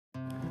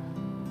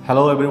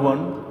Hello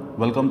everyone,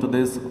 welcome to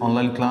this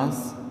online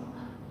class.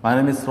 My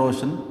name is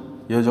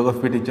Roshan, your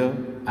geography teacher,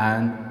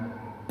 and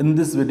in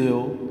this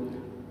video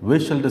we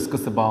shall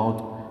discuss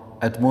about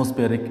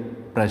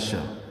atmospheric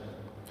pressure.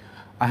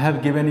 I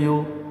have given you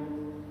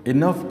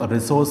enough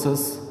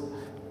resources,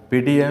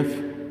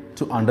 PDF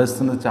to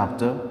understand the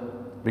chapter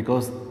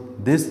because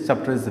this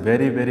chapter is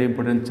very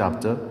important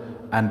chapter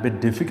and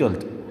bit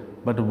difficult.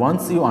 But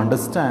once you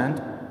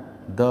understand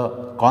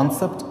the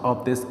concept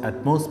of this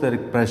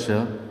atmospheric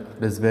pressure,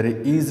 it is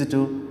very easy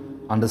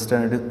to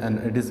understand it and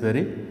it is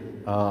very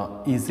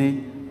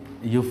easy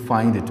you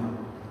find it.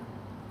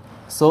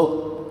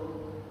 So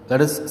let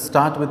us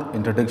start with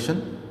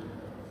introduction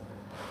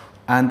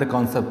and the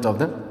concept of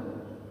the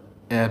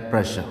air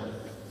pressure.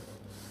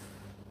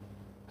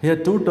 Here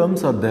two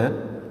terms are there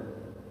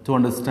to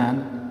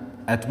understand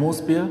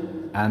atmosphere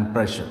and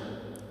pressure,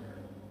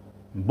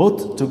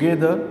 both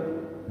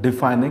together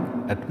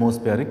defining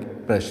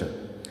atmospheric pressure.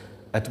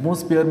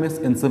 Atmosphere means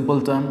in simple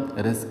term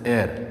it is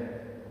air,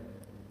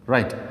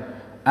 right,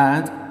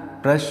 and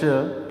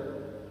pressure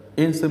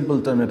in simple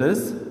term it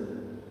is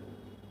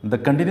the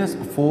continuous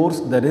force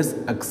that is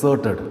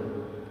exerted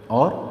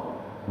or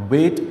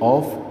weight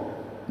of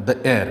the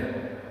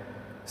air.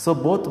 So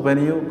both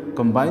when you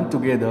combine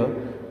together,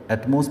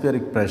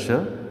 atmospheric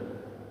pressure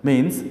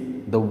means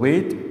the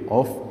weight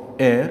of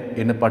air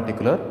in a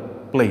particular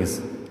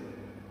place.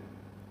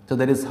 So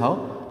that is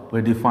how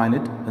we define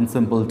it in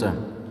simple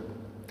term.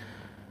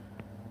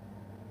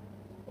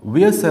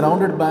 We are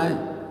surrounded by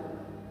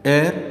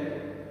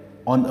air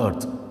on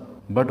earth,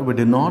 but we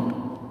do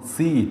not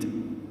see it,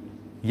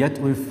 yet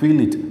we feel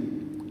it.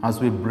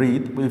 As we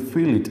breathe, we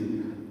feel it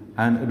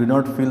and we do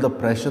not feel the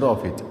pressure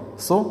of it.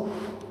 So,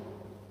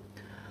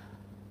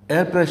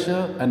 air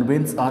pressure and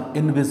winds are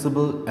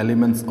invisible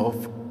elements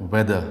of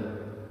weather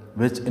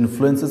which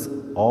influences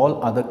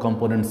all other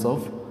components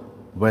of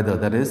weather,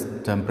 that is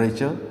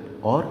temperature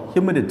or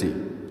humidity.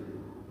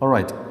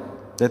 Alright,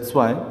 that's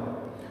why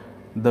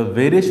the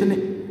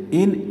variation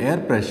in air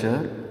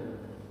pressure,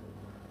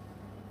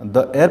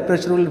 the air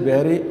pressure will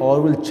vary or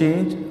will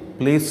change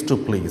place to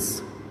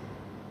place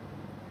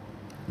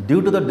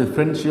due to the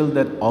differential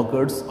that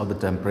occurs of the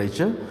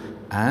temperature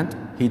and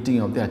heating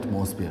of the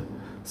atmosphere.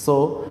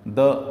 So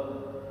the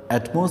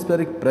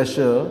atmospheric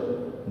pressure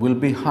will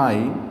be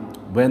high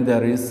when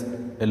there is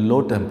a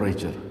low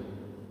temperature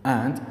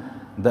and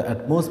the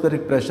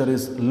atmospheric pressure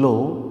is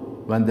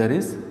low when there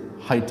is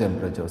high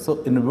temperature.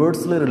 So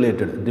inversely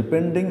related,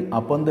 depending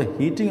upon the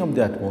heating of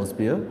the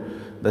atmosphere,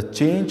 the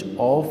change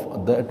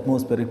of the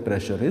atmospheric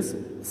pressure is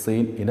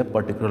seen in a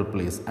particular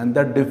place, and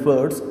that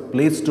differs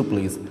place to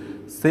place.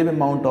 Same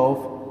amount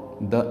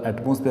of the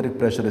atmospheric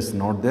pressure is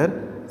not there.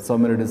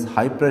 Somewhere it is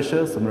high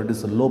pressure, somewhere it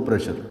is low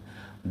pressure.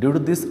 Due to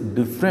this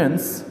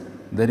difference,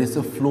 there is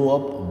a flow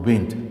of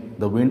wind.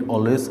 The wind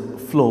always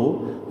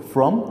flow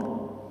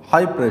from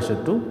high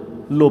pressure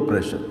to low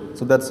pressure.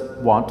 So that's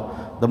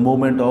what the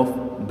movement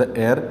of the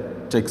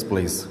air takes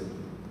place.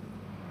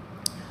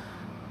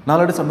 Now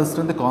let us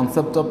understand the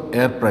concept of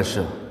air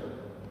pressure.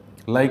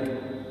 Like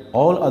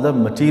all other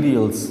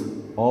materials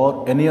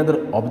or any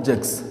other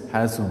objects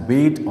has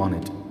weight on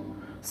it.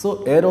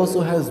 So air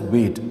also has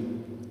weight.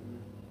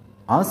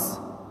 Us,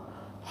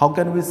 how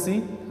can we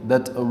see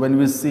that when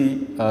we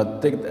see,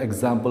 take the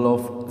example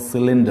of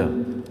cylinder.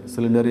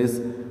 Cylinder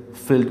is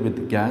filled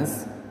with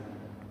gas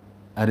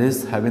and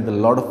is having a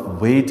lot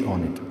of weight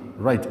on it,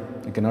 right?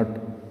 You cannot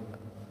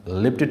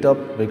lift it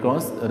up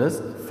because it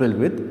is filled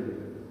with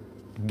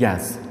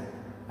gas,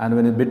 and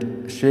when a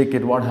bit shake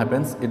it, what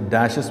happens? It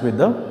dashes with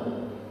the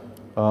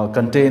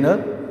container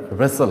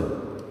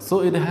vessel.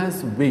 So it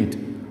has weight.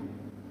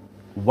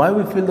 Why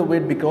we feel the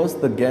weight? Because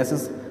the gas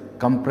is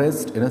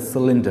compressed in a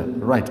cylinder,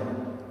 right?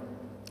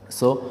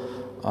 So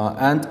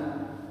and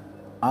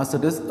as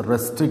it is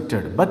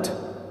restricted, but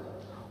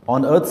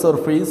on Earth's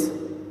surface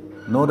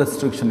no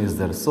restriction is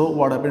there. So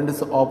what happened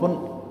is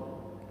open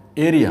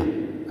area,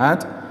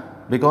 and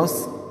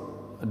because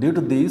due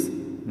to this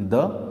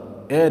the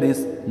air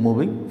is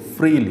moving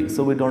freely,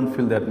 so we don't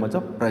feel that much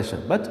of pressure,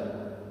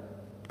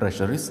 but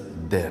pressure is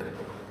there.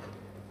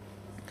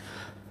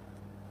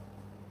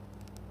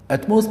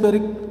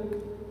 Atmospheric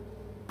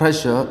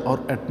pressure or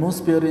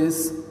atmosphere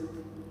is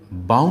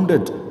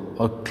bounded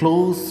or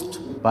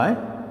closed by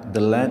the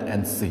land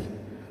and sea.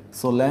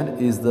 So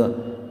land is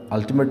the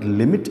ultimate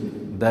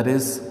limit that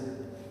is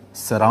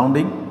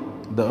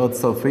surrounding the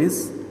Earth's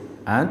surface,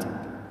 and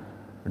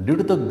due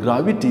to the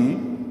gravity,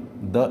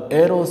 the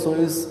air also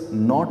is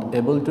not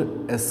able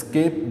to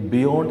escape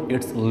beyond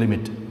its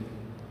limit,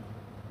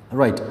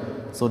 right?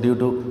 So due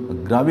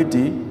to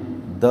gravity,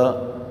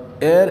 the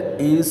air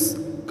is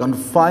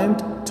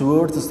confined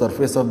towards the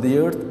surface of the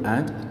earth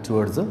and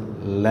towards the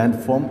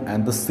landform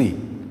and the sea,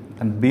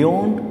 and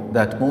beyond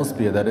the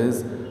atmosphere, that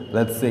is,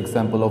 let's say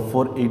example of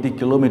 480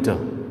 kilometer,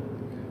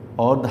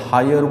 or the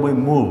higher we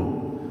move,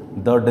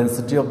 the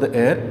density of the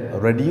air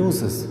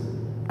reduces,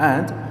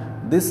 and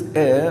this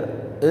air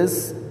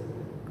is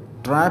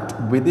trapped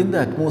within the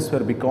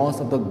atmosphere because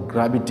of the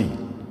gravity.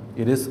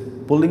 It is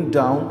pulling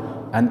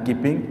down and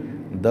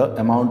keeping the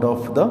amount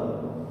of the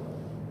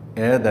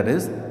air that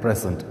is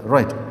present,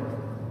 right.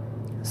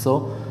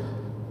 So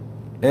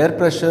air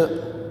pressure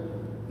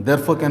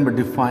therefore can be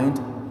defined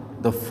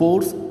the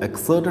force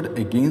exerted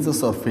against the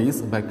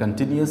surface by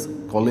continuous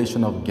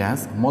collision of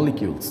gas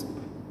molecules,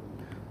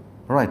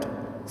 right.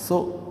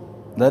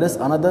 So there is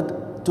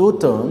another two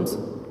terms.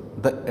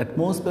 The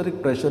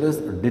atmospheric pressure is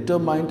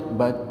determined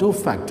by two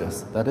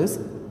factors, that is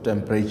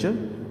temperature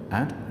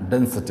and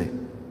density,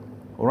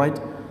 all right.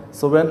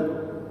 So when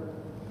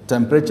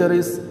temperature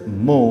is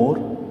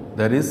more,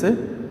 there is a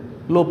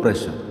low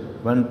pressure.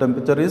 When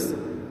temperature is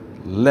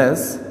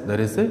less, there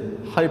is a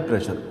high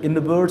pressure,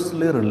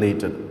 inversely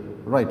related,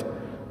 right.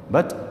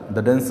 But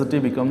the density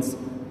becomes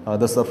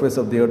the surface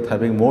of the earth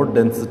having more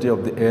density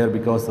of the air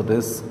because it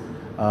is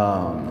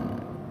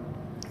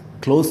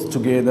close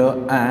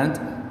together, and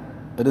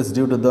it is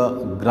due to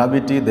the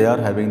gravity they are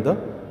having the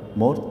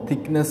more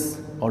thickness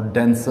or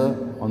denser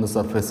on the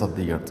surface of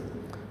the earth.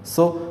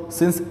 So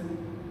since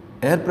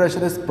air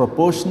pressure is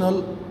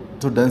proportional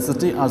to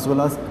density as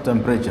well as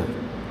temperature,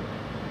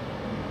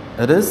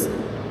 it is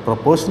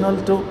proportional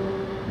to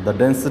the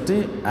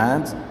density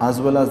and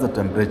as well as the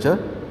temperature,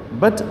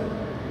 but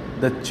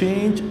the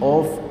change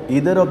of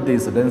either of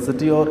these,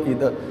 density or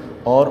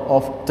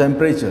of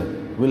temperature,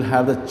 will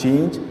have the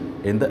change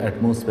in the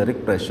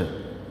atmospheric pressure.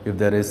 If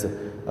there is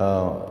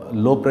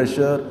low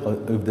pressure or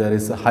if there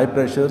is a high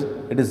pressure,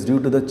 it is due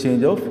to the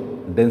change of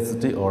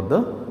density or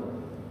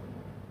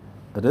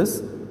that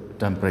is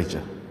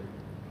temperature.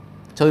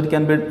 So it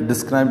can be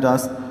described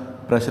as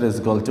pressure is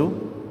equal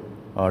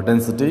to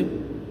density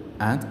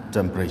and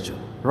temperature,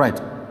 right.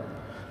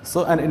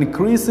 So an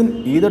increase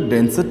in either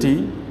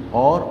density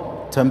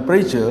or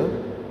temperature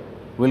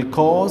will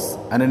cause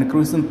an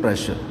increase in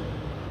pressure.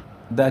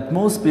 The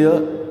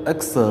atmosphere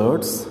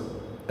exerts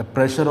a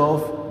pressure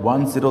of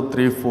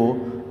 1034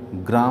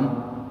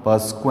 gram per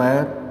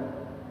square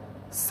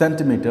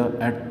centimeter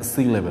at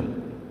sea level.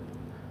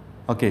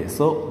 Okay,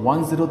 so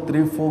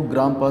 1034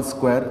 gram per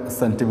square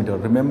centimeter.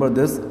 Remember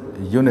this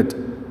unit.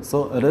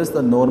 So it is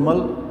the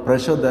normal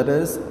pressure that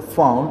is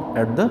found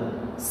at the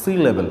sea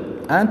level,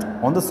 and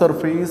on the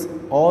surface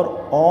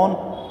or on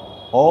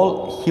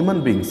all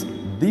human beings,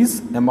 this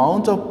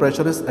amount of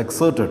pressure is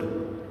exerted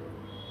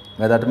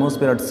by the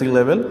atmosphere at sea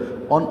level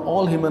on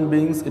all human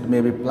beings. It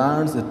may be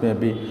plants, it may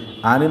be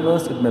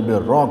animals, it may be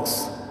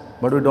rocks,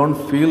 but we don't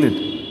feel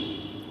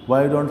it.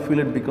 Why we don't feel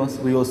it? Because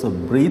we also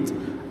breathe,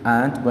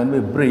 and when we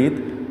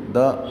breathe,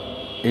 the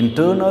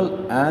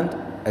internal and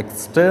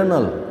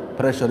external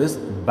pressure is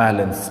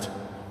balanced.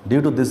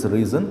 Due to this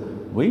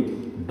reason, we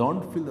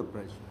don't feel the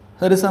pressure.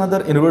 There is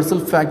another universal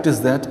fact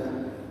is that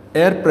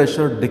air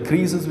pressure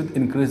decreases with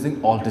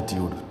increasing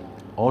altitude.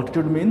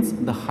 Altitude means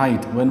the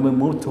height. When we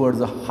move towards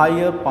the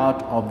higher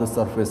part of the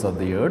surface of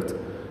the earth,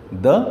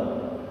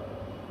 the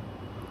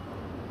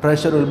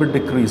pressure will be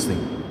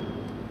decreasing.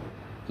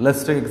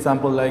 Let's take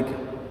example like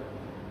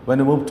when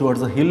you move towards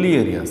the hilly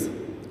areas.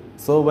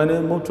 So when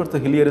you move towards the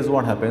hilly areas,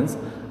 what happens?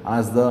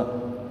 As the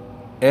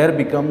air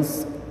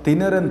becomes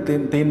thinner and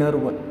thinner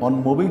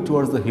on moving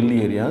towards the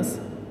hilly areas,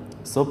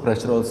 so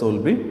pressure also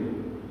will be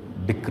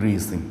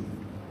decreasing.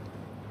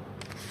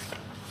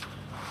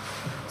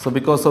 So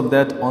because of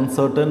that, on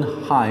certain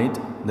height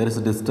there is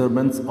a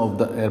disturbance of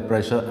the air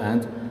pressure,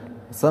 and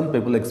some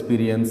people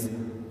experience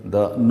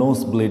the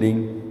nose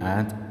bleeding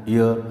and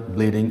ear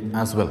bleeding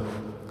as well.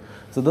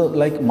 So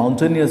the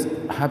mountaineers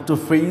have to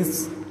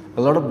face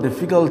a lot of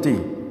difficulty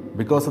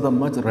because of the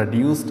much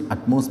reduced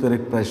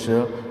atmospheric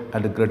pressure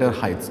at greater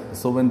heights.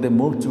 So when they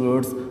move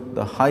towards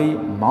the high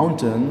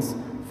mountains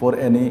for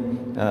any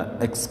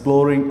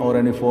exploring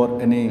or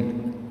for any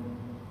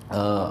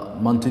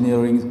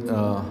mountaineering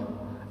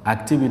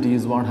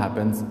activities, what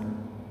happens?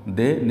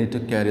 They need to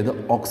carry the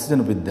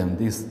oxygen with them.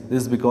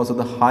 This because of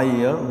the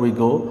higher we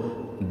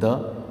go,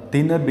 the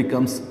thinner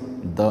becomes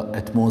the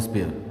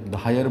atmosphere. The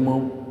higher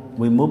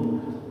we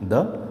move,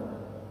 the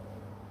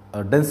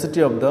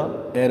density of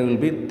the air will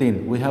be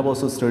thin. We have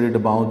also studied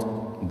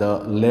about the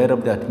layer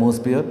of the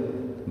atmosphere,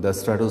 the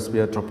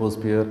stratosphere,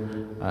 troposphere,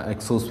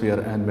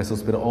 exosphere and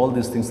mesosphere. All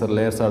these things are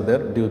layers are there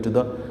due to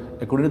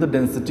according to the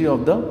density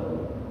of the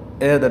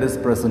air that is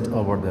present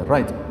over there,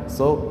 right?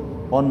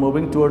 So on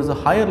moving towards a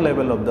higher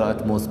level of the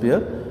atmosphere,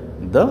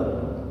 the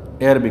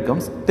air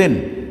becomes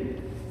thin.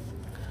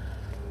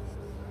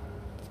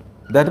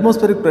 The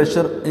atmospheric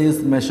pressure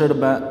is measured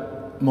by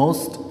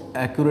most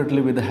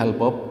accurately with the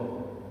help of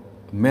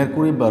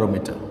mercury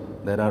barometer.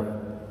 There are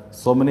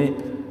so many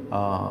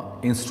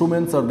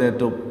instruments are there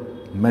to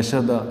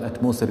measure the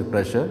atmospheric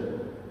pressure.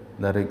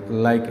 There is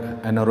like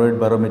aneroid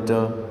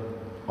barometer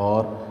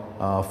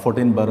or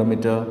 14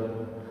 barometer.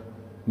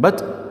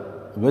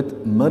 But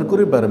with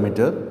mercury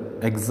barometer,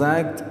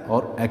 exact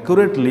or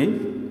accurately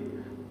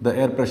the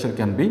air pressure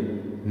can be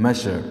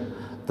measured.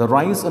 The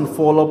rise and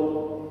fall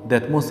of the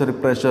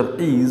atmospheric pressure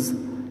is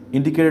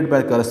indicated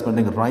by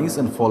corresponding rise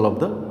and fall of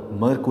the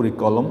mercury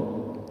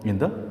column in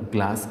the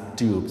glass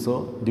tube.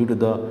 So due to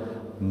the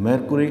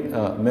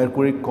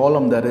mercury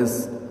column that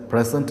is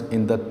present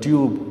in the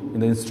tube in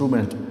the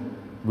instrument,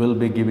 will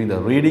be giving the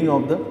reading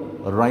of the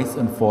rise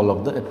and fall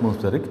of the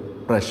atmospheric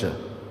pressure.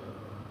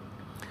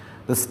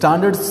 The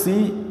standard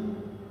sea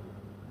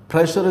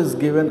pressure is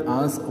given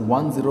as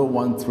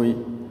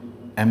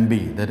 1013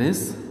 MB, that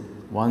is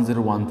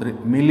 1013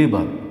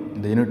 millibar.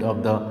 The unit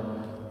of the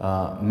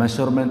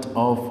measurement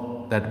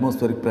of the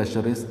atmospheric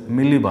pressure is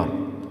millibar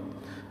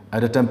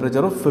at a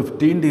temperature of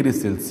 15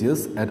 degrees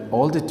Celsius at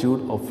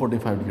altitude of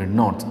 45 degree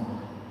north.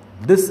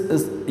 This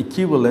is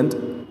equivalent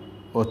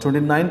or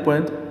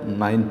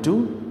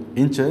 29.92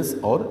 inches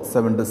or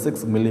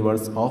 76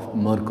 millibars of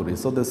mercury.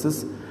 So this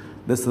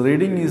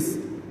reading is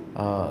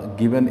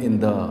given in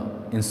the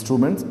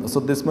instruments. So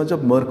this much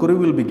of mercury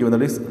will be given,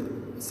 that is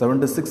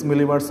 76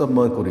 millibars of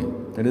mercury.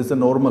 It is a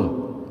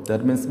normal,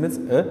 that means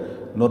a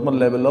normal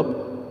level of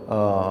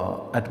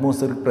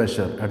atmospheric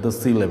pressure at the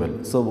sea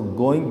level. So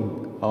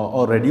going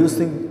or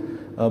reducing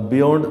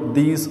beyond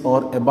these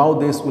or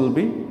above this will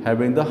be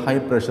having the high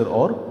pressure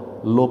or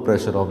low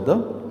pressure of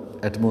the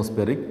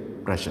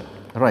atmospheric pressure.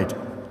 Right.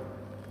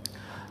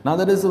 Now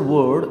there is a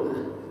word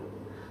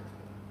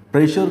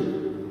pressure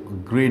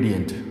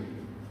gradient.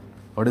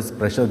 What is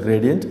pressure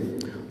gradient?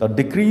 The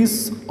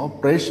decrease of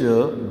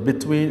pressure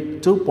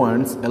between 2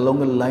 points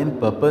along a line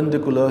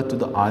perpendicular to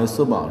the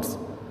isobars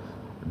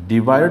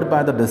divided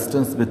by the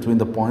distance between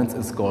the points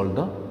is called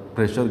the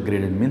pressure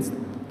gradient. Means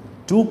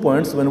 2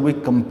 points when we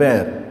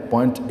compare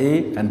point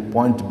A and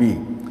point B.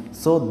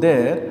 So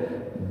there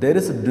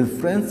is a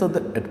difference of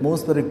the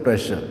atmospheric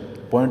pressure.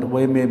 Point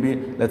A may be,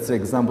 let's say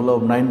example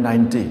of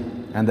 990,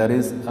 and there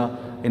is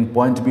in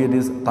point B it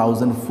is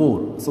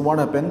 1004. So what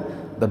happened?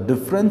 The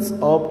difference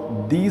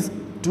of these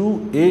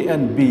two A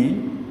and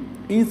B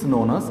is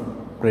known as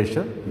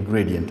pressure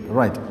gradient,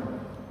 right?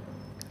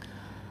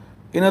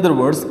 In other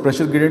words,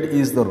 pressure gradient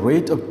is the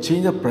rate of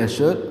change of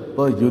pressure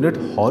per unit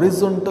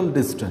horizontal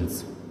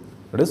distance.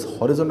 That is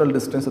horizontal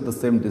distance at the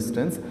same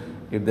distance.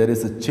 If there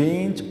is a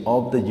change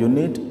of the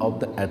unit of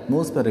the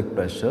atmospheric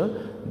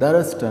pressure, that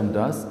is termed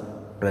as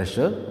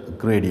pressure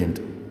gradient.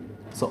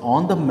 So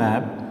on the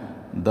map,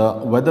 the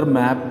weather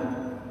map,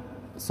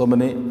 so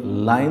many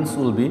lines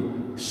will be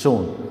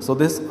shown. So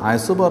this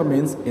isobar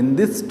means in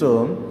this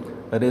term,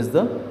 that is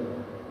the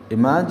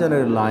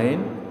imaginary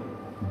line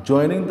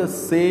joining the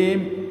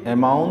same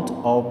amount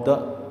of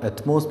the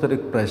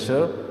atmospheric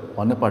pressure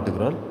on a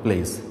particular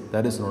place.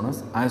 That is known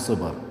as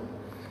isobar.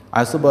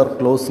 Isobar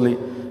closely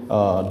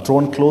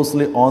drawn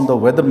closely on the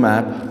weather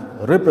map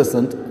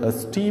represent a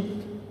steep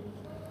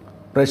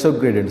pressure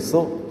gradient.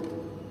 So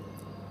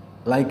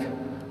like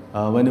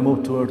when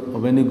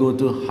you go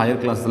to higher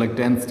classes like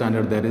 10th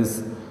standard, there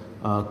is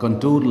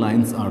contour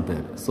lines are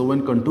there. So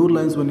when contour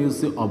lines, when you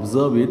see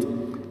observe it,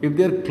 if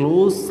they are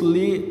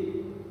closely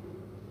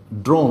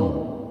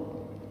drawn,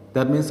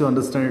 that means you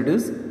understand it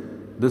is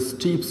the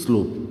steep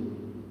slope.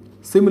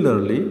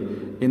 Similarly,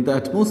 in the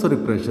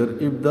atmospheric pressure,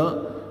 if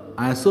the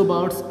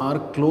isobars are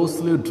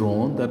closely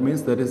drawn, that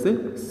means there is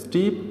a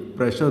steep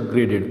pressure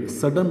gradient.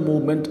 Sudden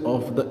movement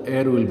of the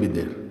air will be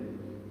there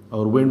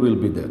or wind will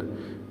be there.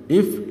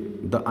 If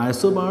the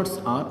isobars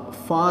are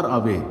far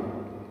away,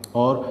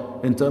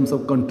 or in terms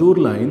of contour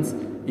lines,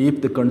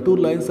 if the contour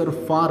lines are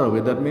far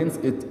away, that means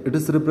it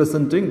is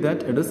representing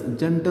that it is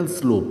gentle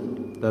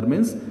slope. That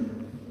means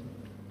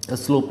a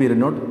slope period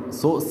not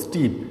so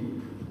steep.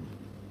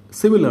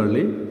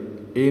 Similarly,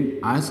 in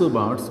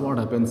isobars, what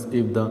happens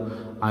if the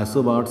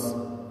isobars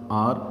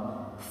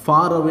are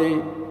far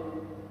away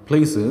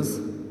places?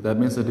 That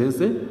means it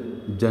is a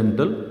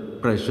gentle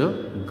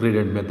pressure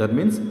gradient. That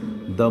means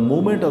the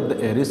movement of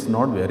the air is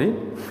not very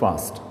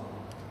fast.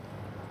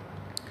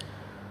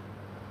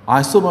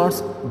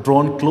 Isobars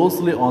drawn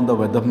closely on the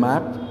weather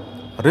map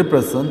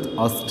represent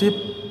a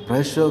steep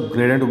pressure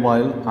gradient,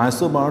 while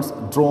isobars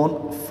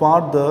drawn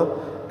farther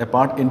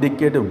apart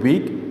indicate a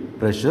weak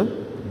pressure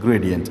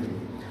gradient.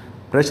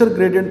 Pressure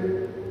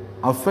gradient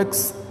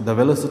affects the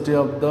velocity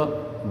of the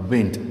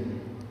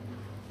wind.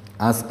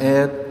 As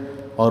air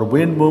or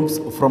wind moves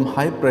from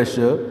high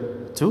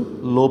pressure to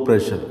low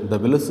pressure, the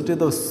velocity of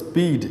the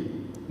speed,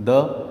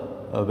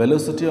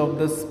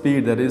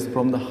 that is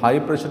from the high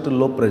pressure to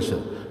low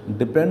pressure,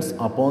 depends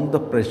upon the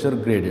pressure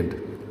gradient.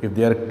 If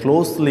they are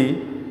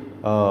closely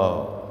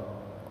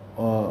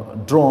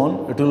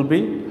drawn, it will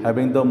be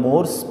having the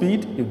more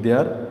speed. If they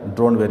are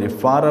drawn very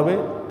far away,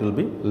 it will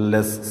be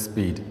less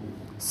speed.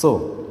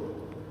 So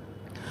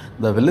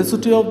the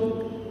velocity of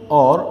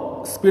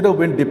or speed of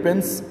wind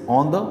depends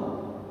on the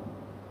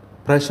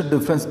pressure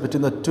difference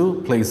between the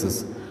two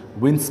places.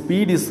 Wind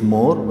speed is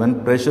more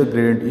when pressure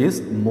gradient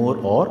is more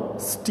or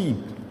steep.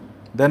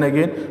 Then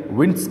again,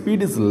 wind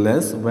speed is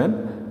less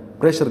when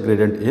pressure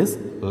gradient is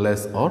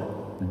less or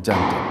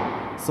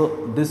gentle.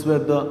 So these were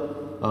the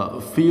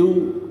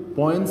few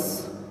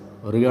points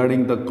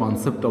regarding the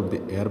concept of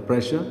the air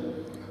pressure.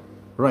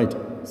 Right.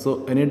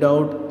 So any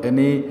doubt,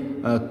 any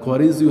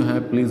queries you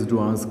have, please do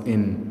ask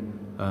in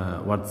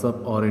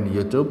WhatsApp or in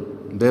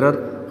YouTube. There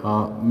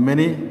are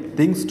many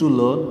things to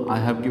learn. I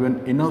have given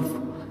enough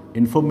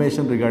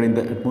information regarding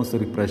the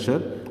atmospheric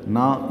pressure.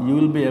 Now you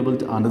will be able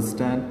to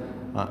understand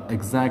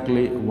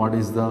exactly what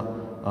is the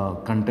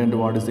content,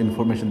 what is the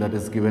information that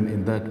is given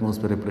in the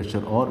atmospheric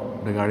pressure or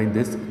regarding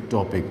this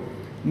topic.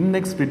 In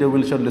next video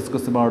we shall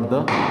discuss about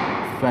the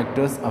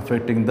factors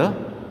affecting the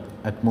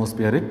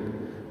atmospheric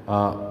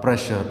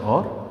pressure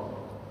or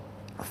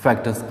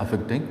factors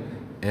affecting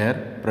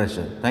air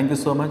pressure. Thank you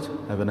so much.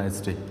 Have a nice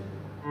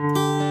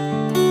day.